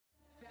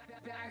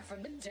back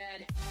from the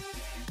dead.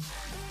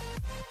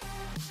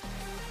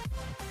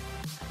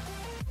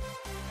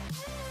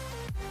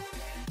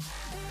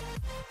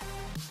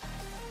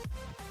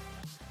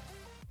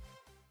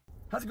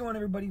 How's it going,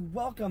 everybody?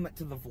 Welcome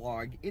to the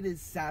vlog. It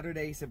is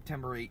Saturday,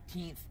 September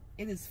 18th.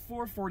 It is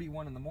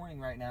 4:41 in the morning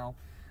right now.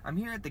 I'm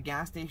here at the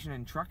gas station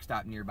and truck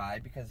stop nearby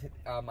because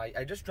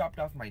I just dropped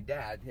off my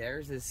dad.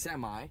 There's his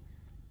semi,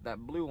 that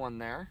blue one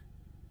there.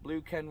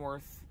 Blue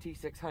Kenworth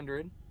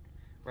T600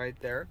 right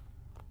there.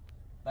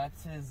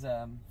 That's his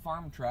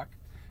farm truck.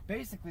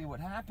 Basically what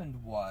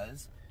happened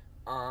was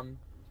him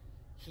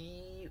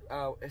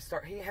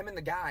and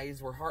the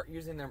guys were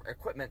using their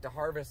equipment to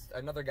harvest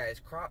another guy's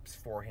crops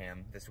for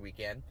him this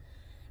weekend,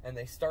 and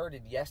they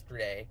started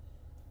yesterday.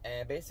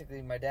 And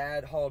basically my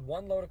dad hauled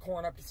one load of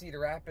corn up to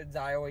Cedar Rapids,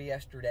 Iowa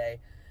yesterday,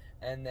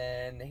 and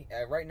then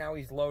right now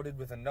he's loaded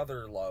with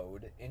another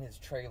load in his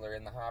trailer,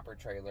 in the hopper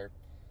trailer,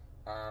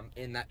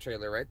 in that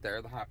trailer right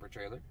there, the hopper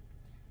trailer,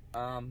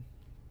 and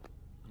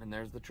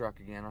there's the truck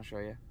again. I'll show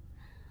you.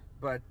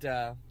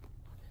 But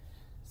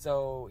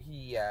so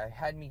he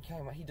had me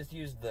he just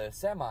used the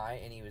semi,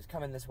 and he was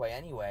coming this way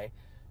anyway,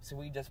 so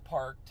we just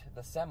parked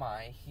the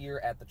semi here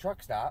at the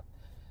truck stop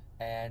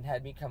and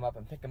had me come up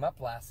and pick him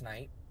up last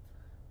night.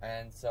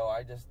 And so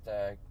I just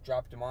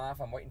dropped him off.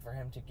 I'm waiting for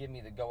him to give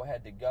me the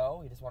go-ahead to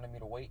go. He just wanted me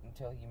to wait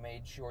until he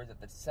made sure that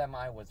the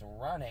semi was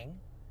running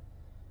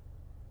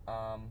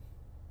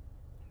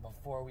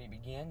before we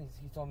begin.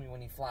 He told me when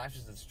he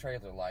flashes his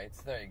trailer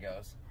lights. There he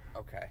goes.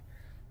 Okay.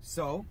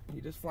 So he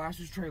just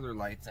flashes trailer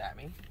lights at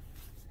me.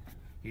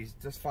 He's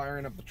just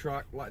firing up the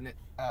truck, letting it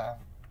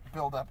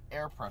build up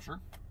air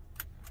pressure.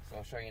 So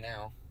I'll show you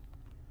now.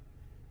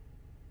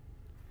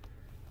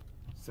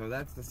 So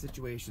that's the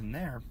situation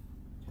there.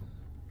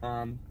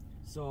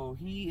 So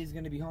he is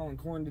going to be hauling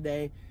corn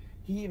today.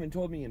 He even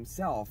told me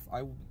himself,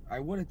 I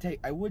would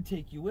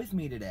take you with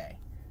me today.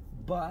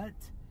 But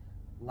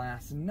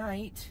last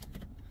night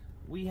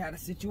we had a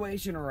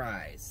situation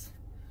arise.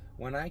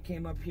 When I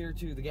came up here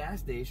to the gas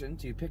station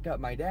to pick up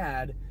my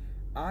dad,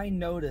 I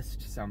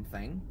noticed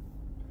something,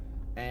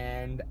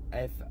 and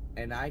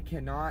I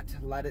cannot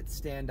let it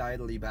stand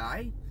idly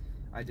by.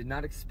 I did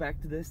not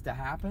expect this to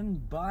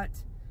happen, but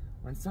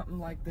when something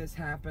like this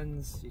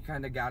happens, you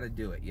kind of got to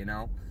do it, you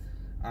know?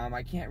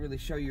 I can't really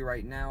show you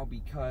right now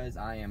because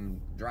I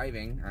am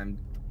driving.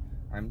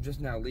 I'm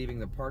just now leaving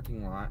the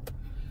parking lot.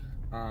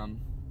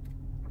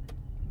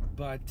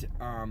 But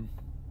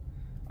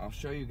I'll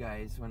show you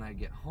guys when I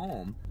get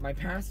home. My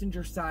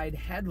passenger side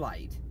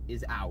headlight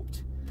is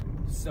out.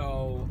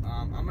 So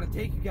I'm going to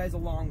take you guys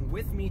along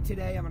with me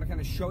today. I'm going to kind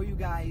of show you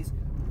guys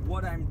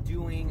what I'm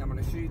doing. I'm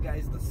going to show you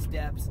guys the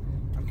steps.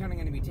 I'm kind of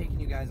going to be taking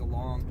you guys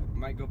along. I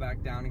might go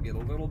back down and get a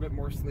little bit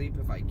more sleep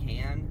if I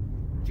can.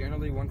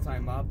 Generally, once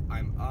I'm up,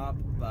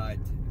 but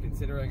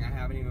considering I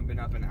haven't even been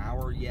up an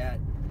hour yet,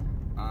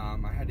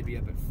 I had to be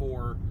up at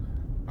 4.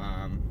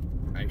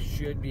 I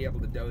should be able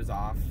to doze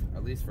off,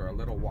 at least for a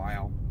little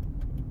while.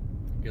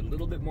 Get a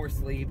little bit more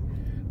sleep.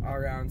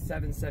 Around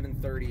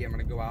 7:30, I'm going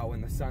to go out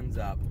when the sun's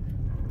up,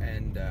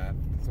 and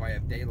so I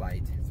have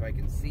daylight, so I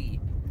can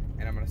see.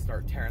 And I'm going to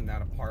start tearing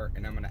that apart,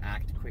 and I'm going to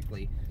act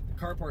quickly. The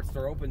car parts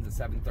store opens at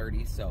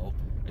 7:30, so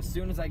as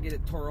soon as I get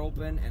it tore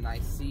open and I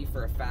see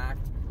for a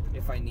fact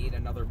if I need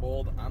another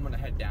bulb, I'm going to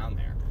head down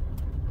there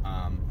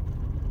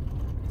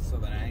so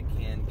that I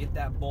can get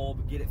that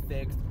bulb, get it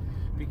fixed.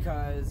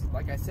 Because,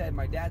 like I said,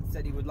 my dad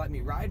said he would let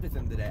me ride with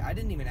him today. I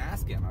didn't even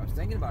ask him. I was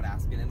thinking about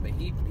asking him, but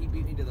he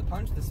beat me to the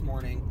punch this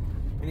morning,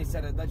 and he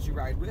said I'd let you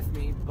ride with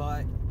me,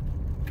 but,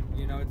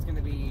 you know, it's going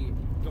to be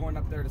going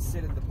up there to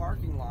sit in the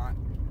parking lot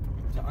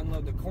to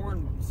unload the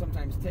corn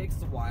sometimes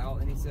takes a while,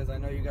 and he says, I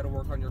know you got to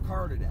work on your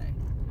car today,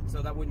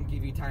 so that wouldn't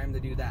give you time to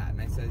do that.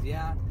 And I says,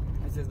 yeah.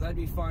 I says, that'd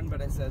be fun,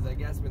 but I says, I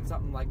guess when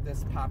something like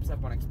this pops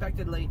up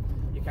unexpectedly,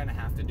 you kind of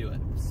have to do it.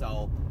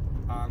 So,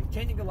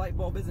 changing a light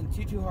bulb isn't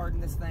too hard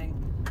in this thing.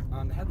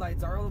 The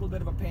headlights are a little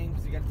bit of a pain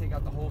because you got to take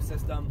out the whole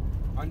system,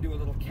 undo a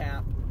little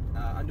cap,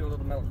 undo a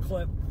little metal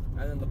clip,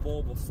 and then the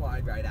bulb will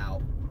slide right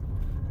out.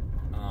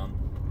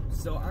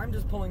 So I'm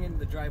just pulling into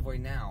the driveway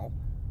now.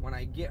 When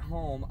I get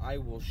home, I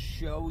will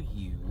show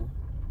you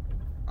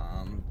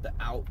the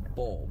out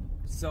bulb.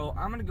 So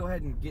I'm gonna go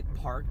ahead and get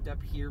parked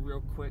up here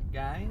real quick,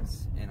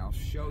 guys, and I'll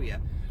show you.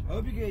 I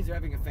hope you guys are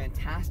having a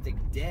fantastic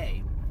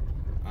day.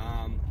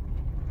 A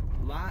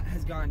lot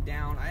has gone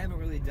down. I haven't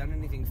really done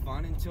anything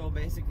fun until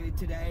basically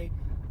today,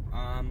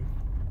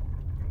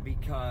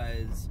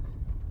 because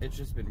it's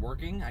just been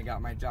working. I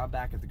got my job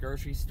back at the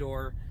grocery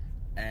store,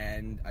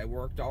 and I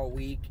worked all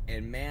week,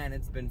 and man,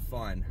 it's been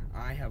fun.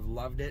 I have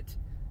loved it.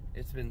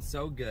 It's been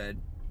so good.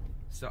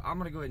 So I'm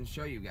gonna go ahead and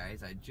show you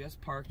guys. I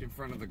just parked in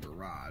front of the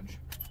garage.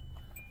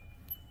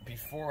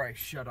 Before I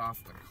shut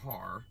off the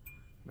car,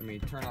 let me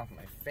turn off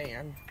my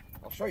fan.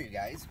 I'll show you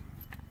guys.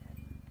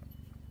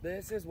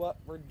 This is what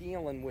we're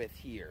dealing with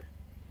here.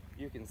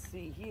 You can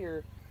see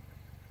here,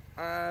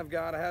 I've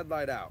got a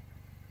headlight out.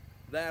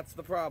 That's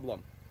the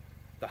problem.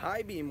 The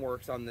high beam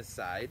works on this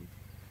side,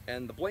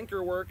 and the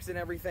blinker works and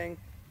everything,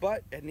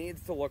 but it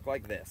needs to look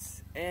like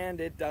this. And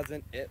it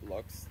doesn't, it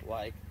looks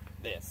like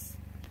this.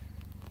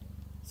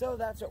 So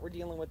that's what we're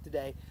dealing with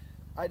today.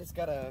 I just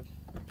gotta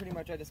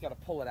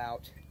pull it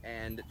out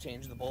and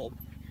change the bulb.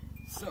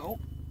 So,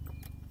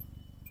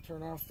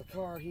 turn off the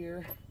car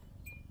here.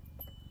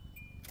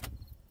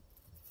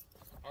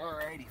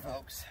 Alrighty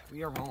folks,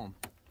 we are home.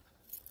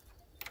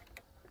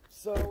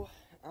 So,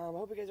 I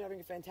hope you guys are having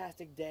a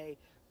fantastic day.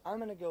 I'm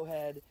gonna go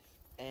ahead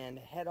and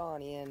head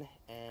on in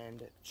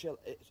and chill,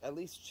 at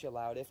least chill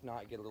out, if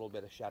not get a little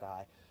bit of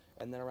shut-eye.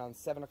 And then around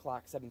 7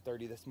 o'clock,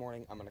 7:30 this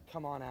morning, I'm gonna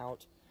come on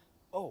out.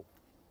 Oh,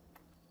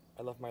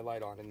 I left my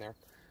light on in there.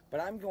 But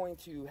I'm going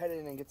to head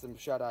in and get some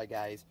shut-eye,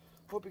 guys.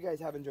 Hope you guys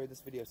have enjoyed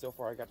this video so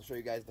far. I got to show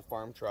you guys the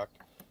farm truck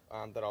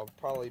that I'll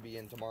probably be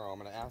in tomorrow. I'm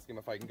gonna ask him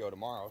if I can go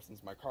tomorrow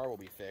since my car will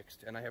be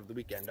fixed and I have the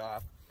weekend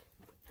off.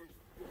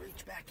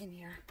 Reach back in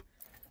here.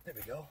 There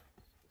we go.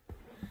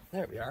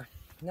 There we are.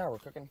 Now we're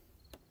cooking.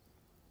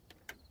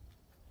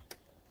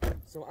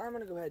 So I'm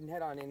gonna go ahead and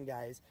head on in,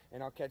 guys,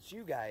 and I'll catch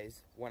you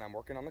guys when I'm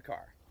working on the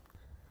car.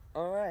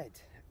 All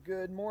right,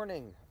 good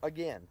morning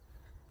again.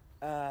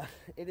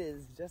 It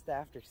is just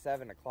after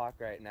 7 o'clock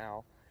right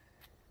now.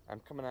 I'm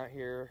coming out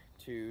here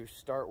to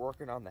start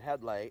working on the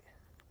headlight.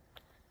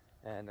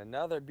 And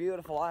another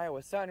beautiful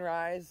Iowa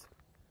sunrise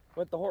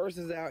with the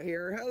horses out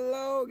here.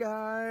 Hello,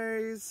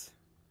 guys.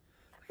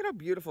 Look at how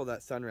beautiful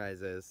that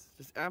sunrise is.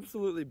 Just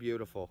absolutely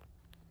beautiful.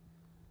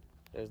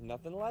 There's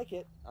nothing like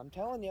it, I'm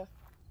telling you.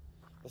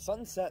 The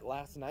sun set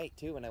last night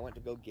too, and I went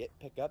to go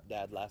pick up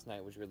Dad last night.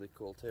 It was really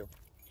cool too.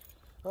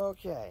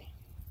 Okay.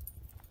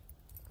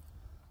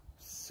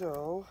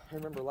 So, I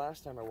remember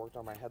last time I worked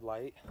on my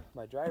headlight,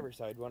 my driver's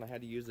side one, I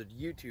had to use a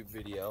YouTube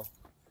video.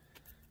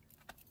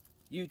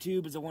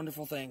 YouTube is a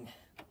wonderful thing.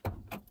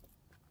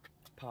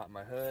 Pop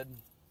my hood.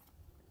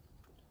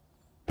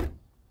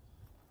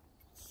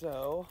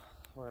 So,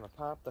 we're gonna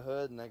pop the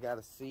hood and I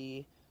gotta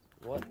see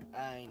what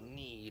I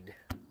need.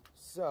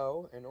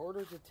 So, in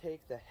order to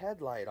take the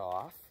headlight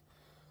off,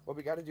 what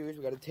we gotta do is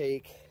we gotta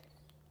take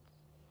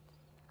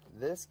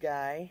this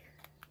guy,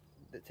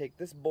 take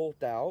this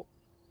bolt out,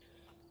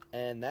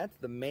 and that's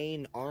the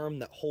main arm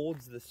that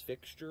holds this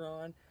fixture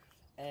on.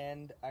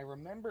 And I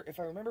remember, if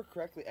I remember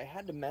correctly, I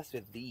had to mess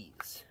with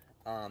these.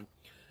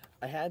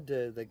 I had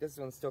to, like, this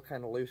one's still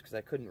kind of loose because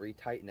I couldn't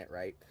retighten it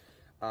right.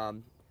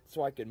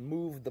 So I could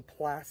move the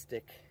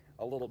plastic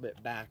a little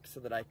bit back so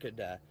that I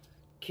could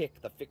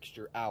kick the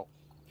fixture out.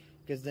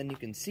 Because then you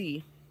can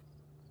see,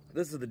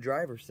 this is the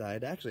driver's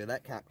side. Actually,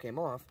 that cap came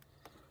off.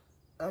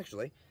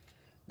 Actually,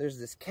 there's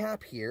this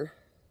cap here.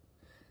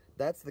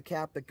 That's the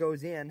cap that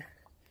goes in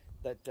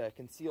that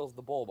conceals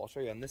the bulb. I'll show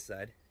you on this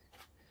side.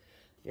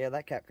 Yeah,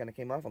 that cap kind of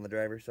came off on the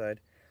driver's side.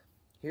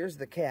 Here's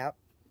the cap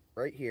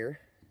right here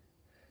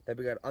that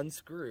we got to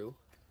unscrew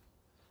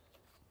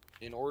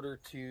in order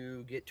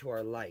to get to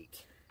our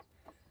light.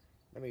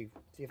 Let me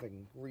see if I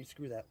can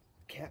re-screw that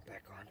cap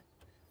back on.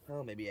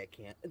 Oh, maybe I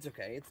can't. It's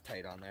okay. It's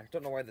tight on there.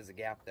 Don't know why there's a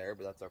gap there,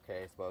 but that's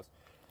okay, I suppose.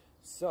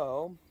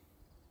 So,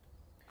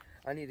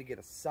 I need to get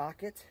a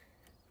socket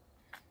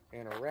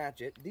and a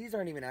ratchet. These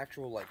aren't even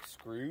actual, like,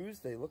 screws.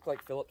 They look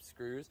like Phillips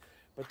screws,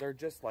 but they're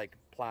just, like,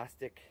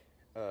 plastic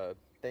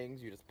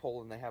things you just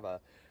pull, and they have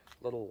a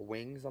little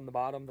wings on the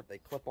bottom that they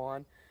clip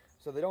on.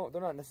 So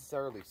they're not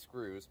necessarily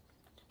screws.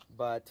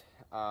 But,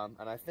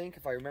 and I think,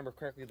 if I remember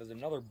correctly, there's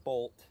another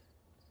bolt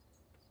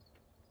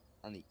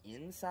on the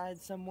inside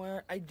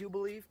somewhere, I do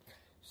believe.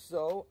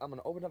 So, I'm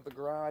going to open up the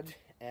garage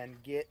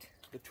and get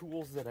the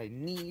tools that I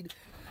need.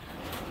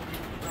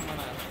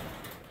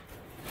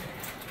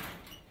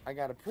 I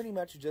got to pretty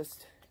much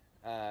just,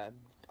 I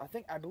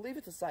believe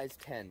it's a size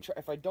 10.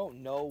 If I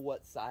don't know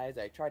what size,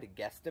 I try to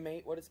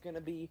guesstimate what it's going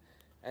to be,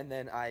 and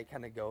then I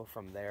kind of go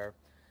from there.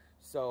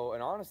 So,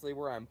 and honestly,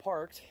 where I'm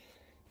parked,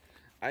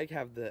 I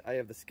have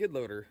the skid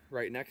loader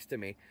right next to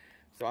me.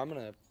 So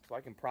so I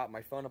can prop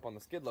my phone up on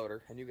the skid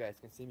loader and you guys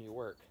can see me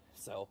work.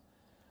 So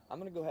I'm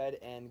gonna go ahead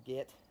and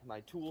get my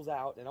tools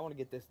out, and I wanna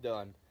get this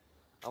done.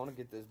 I wanna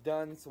get this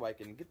done so I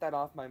can get that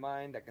off my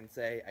mind. I can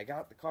say I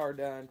got the car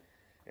done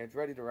and it's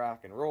ready to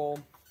rock and roll,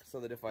 so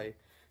that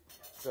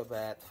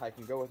I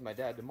can go with my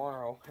dad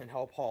tomorrow and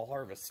help haul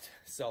harvest.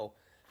 So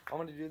I'm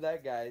gonna do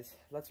that, guys.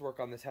 Let's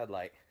work on this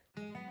headlight.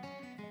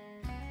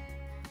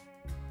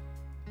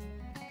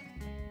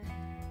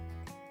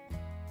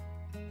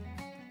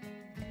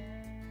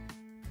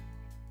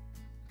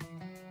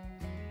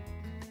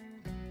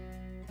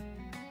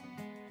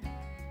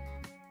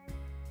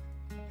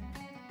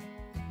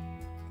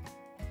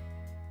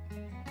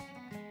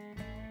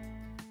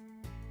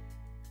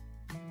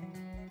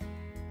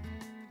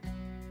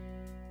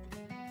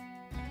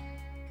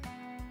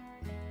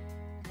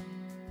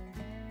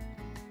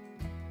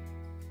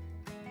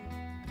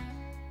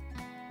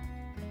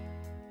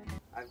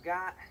 I've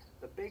got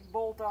the big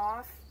bolt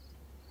off,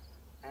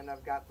 and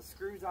I've got the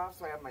screws off,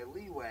 so I have my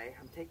leeway.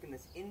 I'm taking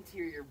this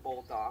interior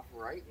bolt off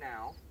right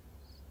now.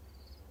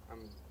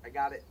 I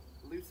got it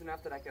loose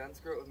enough that I can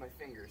unscrew it with my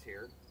fingers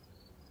here.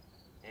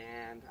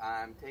 And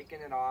I'm taking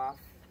it off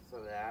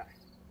so that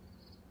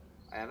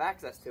I have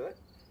access to it.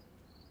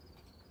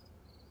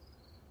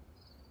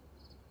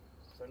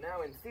 So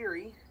now in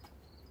theory,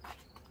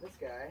 this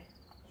guy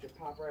should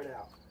pop right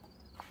out.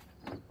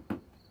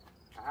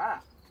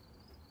 Aha!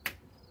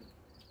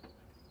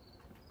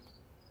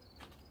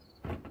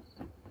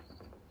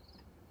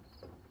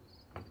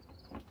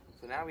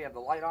 So now we have the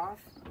light off.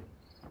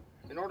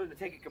 In order to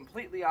take it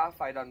completely off,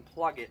 I'd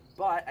unplug it,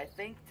 but I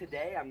think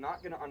today I'm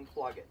not going to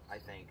unplug it, I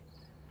think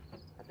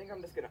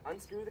I'm just going to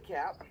unscrew the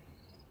cap,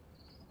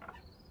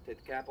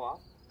 take the cap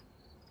off.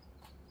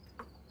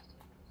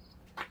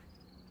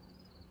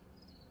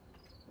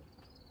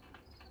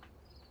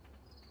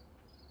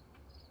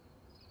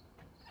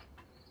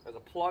 There's a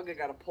plug I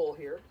got to pull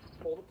here,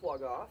 pull the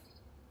plug off.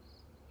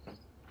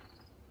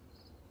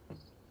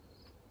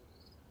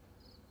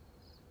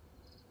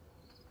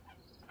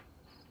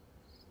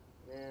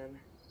 And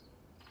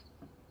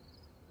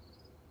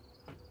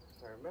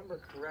if I remember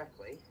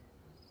correctly,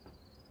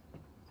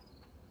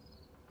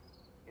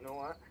 you know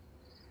what?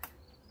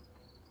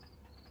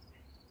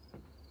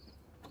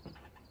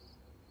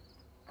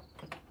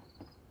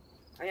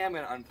 I am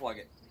going to unplug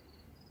it.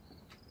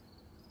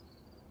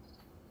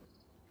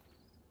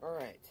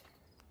 Alright.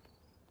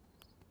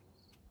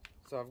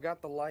 So I've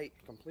got the light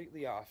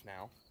completely off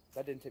now.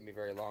 That didn't take me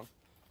very long.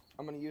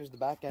 I'm going to use the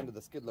back end of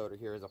the skid loader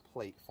here as a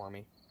plate for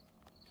me.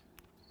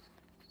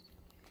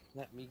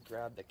 Let me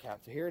grab the cap.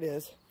 So here it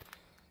is.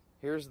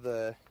 Here's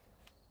the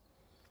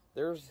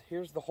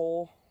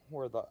hole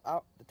where the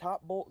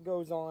top bolt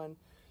goes on.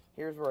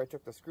 Here's where I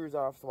took the screws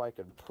off so I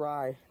could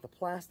pry the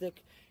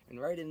plastic, and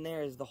right in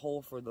there is the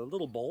hole for the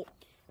little bolt,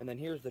 and then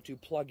here's the 2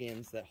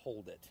 plug-ins that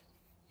hold it.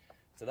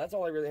 So that's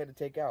all I really had to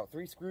take out.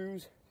 3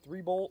 screws,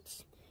 3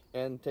 bolts,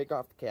 and take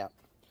off the cap.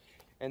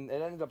 And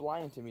it ended up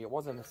lying to me. It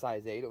wasn't a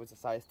size 8, it was a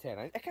size 10.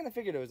 I kind of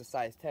figured it was a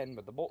size 10,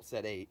 but the bolt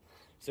said 8.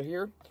 So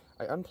here,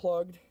 I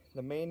unplugged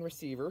the main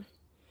receiver,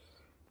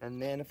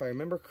 and then if I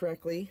remember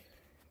correctly,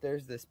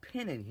 there's this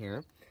pin in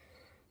here,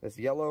 this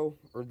yellow,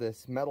 or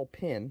this metal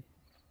pin,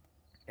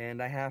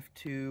 and I have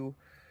to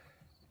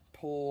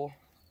pull,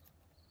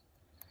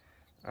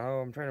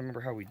 I'm trying to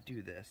remember how we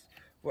do this.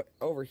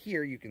 Over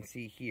here, you can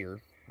see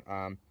here,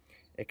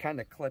 it kind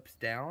of clips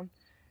down,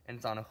 and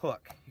it's on a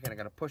hook. You kind of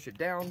got to push it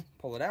down,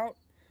 pull it out,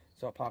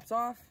 so it pops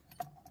off,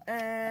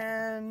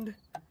 and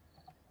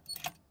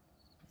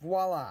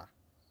voila.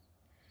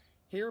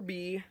 Here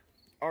be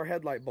our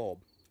headlight bulb,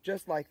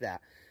 just like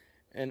that.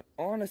 And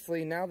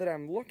honestly, now that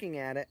I'm looking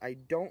at it, I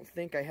don't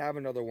think I have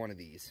another one of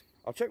these.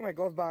 I'll check my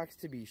glove box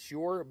to be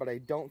sure, but I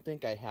don't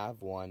think I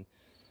have one.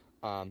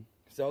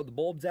 So the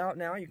bulb's out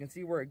now. You can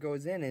see where it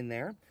goes in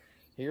there.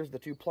 Here's the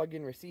 2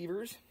 plug-in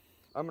receivers.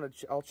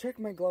 I'll check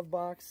my glove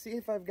box, see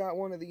if I've got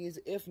one of these.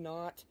 If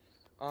not,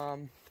 I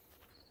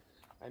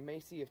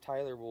may see if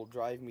Tyler will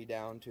drive me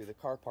down to the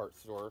car parts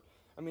store.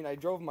 I mean,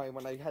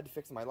 when I had to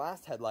fix my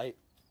last headlight,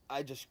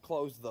 I just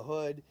closed the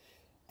hood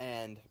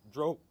and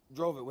drove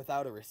it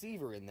without a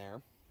receiver in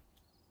there.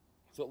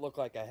 So it looked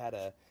like I had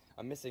a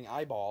missing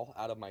eyeball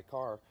out of my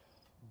car.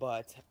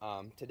 But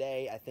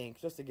today, I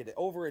think, just to get it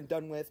over and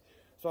done with,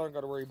 so I don't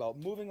got to worry about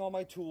moving all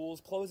my tools,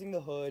 closing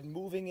the hood,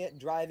 moving it,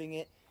 driving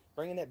it,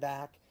 bringing it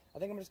back. I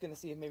think I'm just going to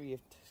see if maybe,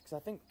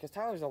 because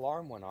Tyler's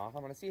alarm went off,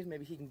 I'm going to see if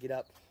maybe he can get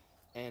up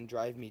and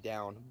drive me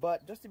down.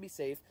 But just to be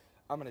safe,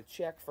 I'm going to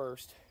check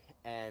first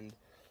and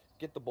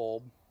get the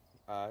bulb.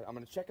 I'm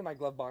going to check in my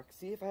glove box,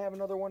 see if I have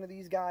another one of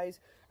these guys.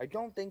 I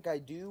don't think I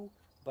do,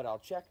 but I'll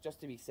check just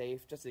to be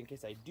safe, just in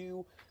case I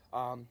do.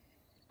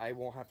 I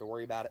won't have to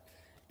worry about it.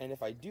 And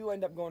if I do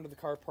end up going to the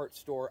car parts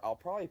store, I'll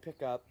probably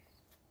pick up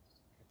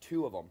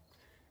 2 of them.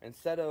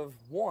 Instead of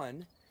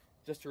 1,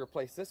 just to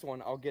replace this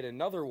one, I'll get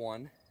another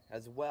one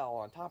as well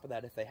on top of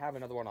that if they have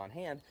another one on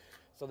hand,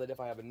 so that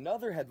if I have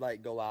another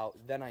headlight go out,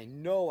 then I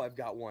know I've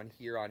got one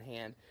here on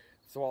hand.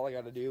 So all I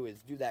got to do is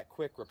do that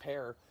quick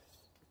repair,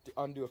 to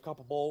undo a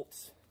couple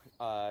bolts,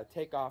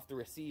 take off the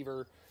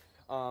receiver.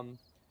 I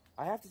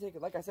have to take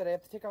it, like I said, I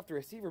have to take off the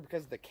receiver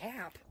because the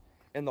cap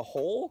and the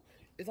hole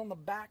is on the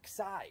back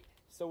side.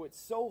 So it's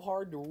so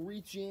hard to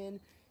reach in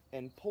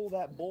and pull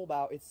that bulb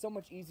out. It's so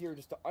much easier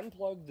just to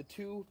unplug the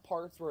 2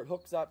 parts where it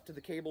hooks up to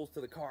the cables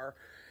to the car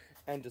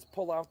and just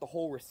pull out the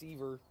whole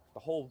receiver, the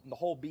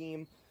whole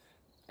beam,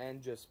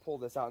 and just pull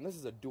this out. And this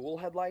is a dual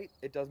headlight.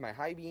 It does my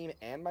high beam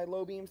and my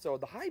low beam. So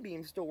the high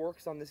beam still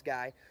works on this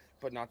guy,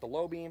 but not the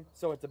low beam,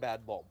 so it's a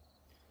bad bulb.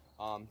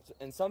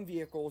 In some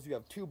vehicles, you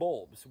have 2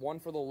 bulbs, one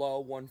for the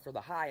low, one for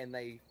the high, and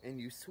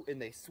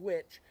they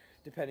switch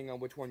depending on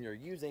which one you're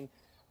using.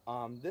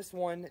 This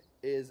one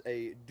is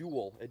a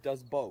dual. It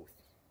does both.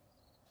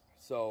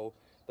 So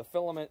the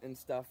filament and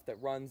stuff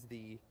that runs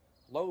the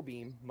low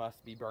beam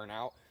must be burnt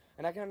out.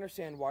 And I can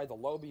understand why the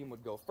low beam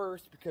would go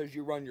first, because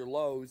you run your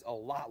lows a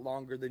lot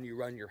longer than you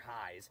run your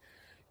highs.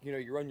 You know,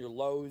 you run your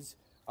lows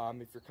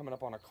if you're coming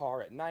up on a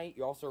car at night.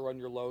 You also run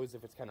your lows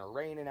if it's kind of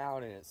raining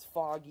out and it's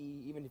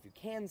foggy, even if you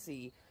can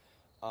see.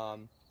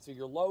 So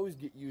your lows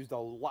get used a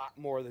lot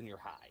more than your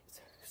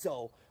highs.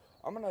 So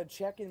I'm going to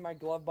check in my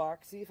glove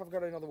box, see if I've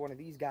got another one of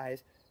these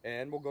guys,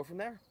 and we'll go from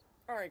there.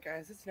 Alright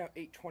guys, it's now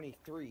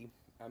 8:23.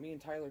 Me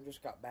and Tyler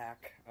just got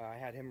back. I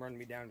had him run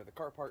me down to the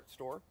car parts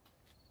store.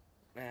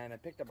 and I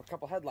picked up a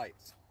couple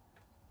headlights.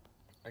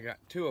 I got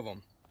 2 of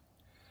them,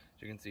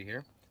 as you can see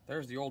here.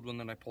 There's the old one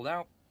that I pulled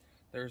out.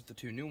 There's the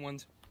 2 new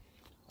ones.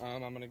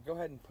 I'm gonna go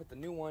ahead and put the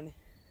new one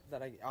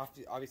that I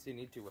obviously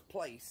need to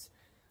replace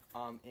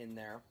in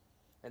there.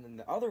 And then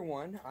the other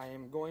one I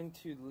am going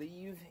to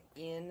leave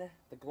in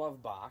the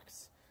glove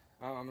box.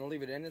 I'm going to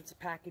leave it in its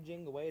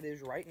packaging the way it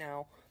is right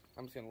now.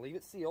 I'm just going to leave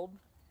it sealed.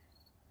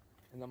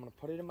 And I'm going to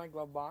put it in my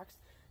glove box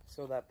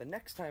so that the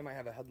next time I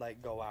have a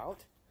headlight go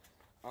out,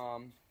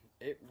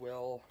 it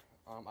will,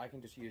 I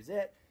can just use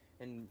it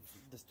and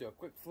just do a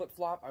quick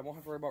flip-flop. I won't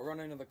have to worry about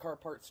running to the car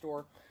parts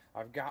store.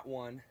 I've got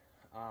one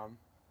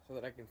so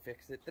that I can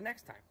fix it the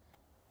next time.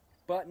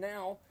 But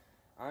now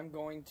I'm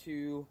going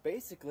to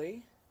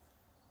basically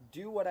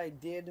do what I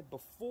did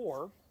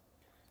before,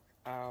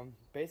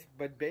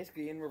 but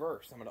basically in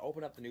reverse. I'm going to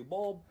open up the new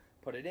bulb,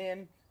 put it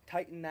in,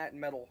 tighten that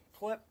metal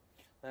clip,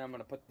 then I'm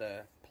going to put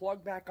the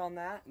plug back on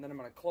that, and then I'm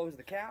going to close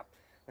the cap,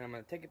 and I'm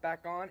going to take it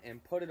back on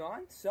and put it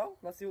on. So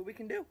let's see what we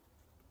can do.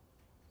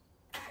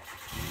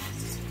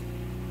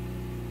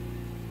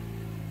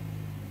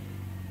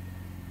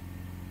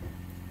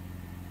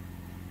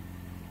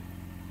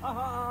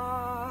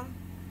 Aha!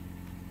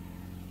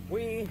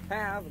 We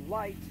have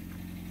light.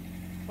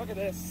 Look at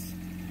this.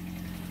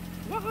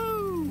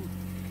 Woohoo!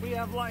 We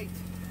have light.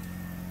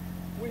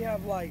 We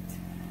have light.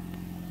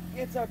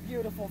 It's a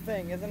beautiful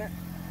thing, isn't it?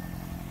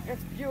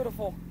 It's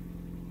beautiful.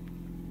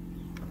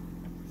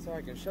 So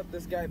I can shut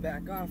this guy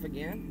back off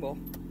again. We'll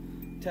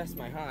test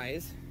my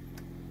highs.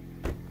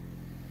 Make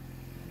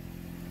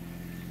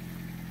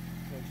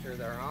sure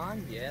they're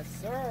on. Yes,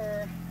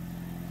 sir.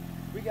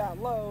 We got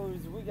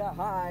lows. We got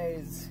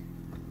highs.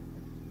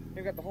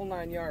 We've got the whole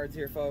 9 yards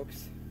here,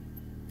 folks.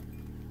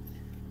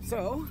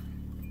 So,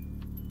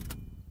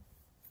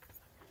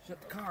 shut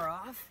the car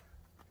off.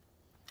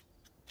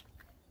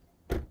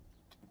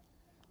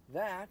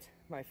 That,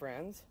 my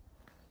friends,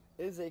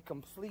 is a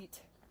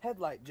complete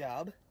headlight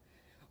job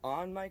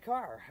on my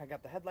car. I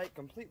got the headlight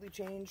completely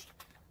changed.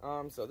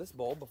 So this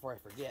bulb, before I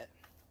forget,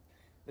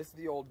 this is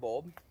the old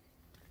bulb.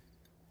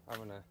 I'm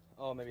gonna,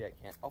 oh, maybe I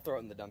can't. I'll throw it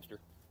in the dumpster.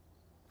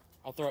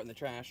 I'll throw it in the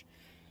trash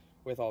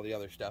with all the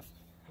other stuff.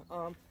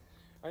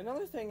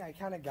 Another thing I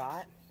kind of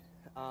got,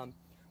 when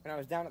I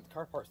was down at the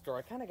car parts store,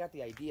 I kind of got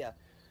the idea.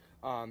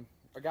 A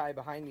guy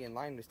behind me in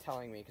line was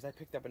telling me, because I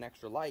picked up an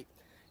extra light,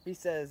 he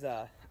says,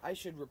 I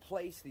should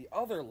replace the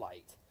other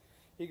light.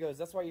 He goes,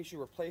 that's why you should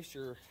replace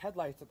your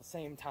headlights at the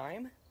same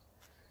time,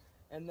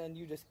 and then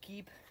you just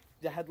keep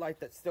the headlight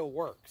that still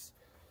works.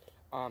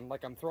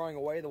 Like I'm throwing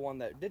away the one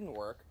that didn't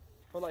work,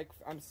 but like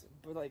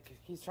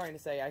he's trying to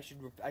say I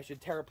should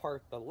tear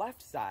apart the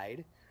left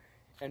side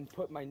and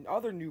put my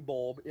other new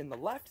bulb in the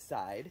left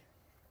side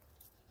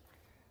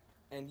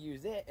and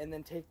use it, and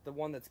then take the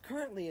one that's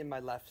currently in my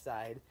left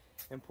side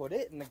and put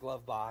it in the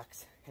glove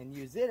box and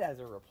use it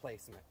as a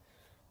replacement.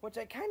 Which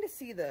I kind of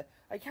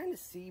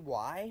see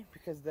why,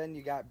 because then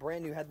you got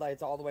brand new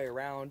headlights all the way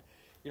around.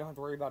 You don't have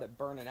to worry about it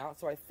burning out.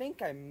 So I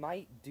think I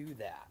might do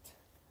that.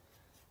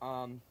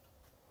 I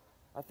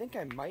think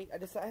I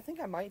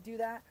might do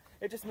that.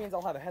 It just means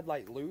I'll have a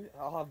headlight loose.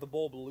 I'll have the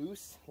bulb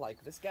loose,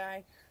 like this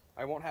guy.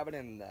 I won't have it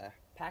in the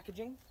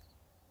packaging.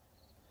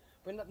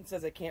 But nothing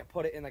says I can't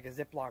put it in like a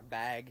Ziploc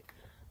bag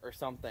or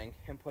something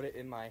and put it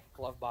in my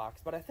glove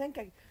box. But I think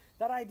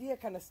that idea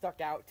kind of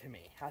stuck out to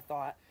me. I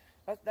thought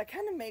that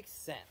kind of makes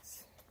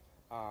sense,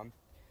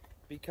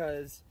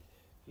 because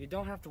you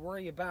don't have to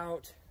worry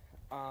about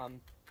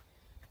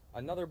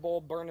another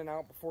bulb burning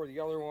out before the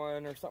other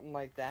one or something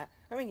like that.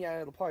 I mean, yeah,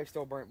 it'll probably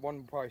still burn. One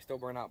will probably still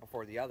burn out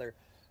before the other,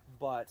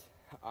 but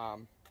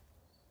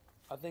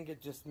I think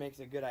it just makes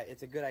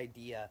it's a good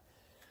idea.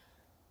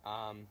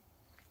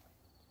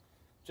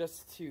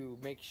 Just to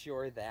make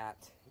sure that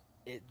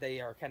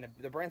they are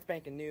they're brand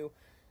spanking new,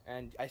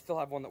 and I still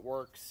have one that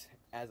works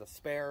as a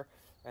spare,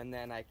 and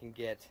then I can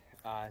get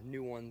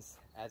new ones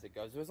as it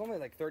goes. It was only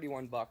like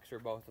 31 bucks for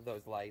both of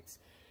those lights,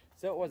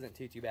 so it wasn't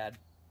too bad.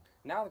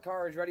 Now the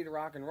car is ready to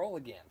rock and roll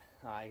again.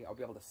 I'll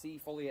be able to see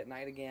fully at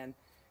night again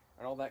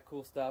and all that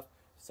cool stuff.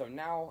 So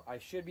now I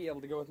should be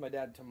able to go with my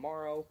dad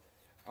tomorrow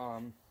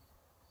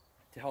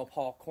to help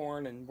haul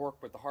corn and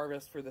work with the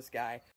harvest for this guy.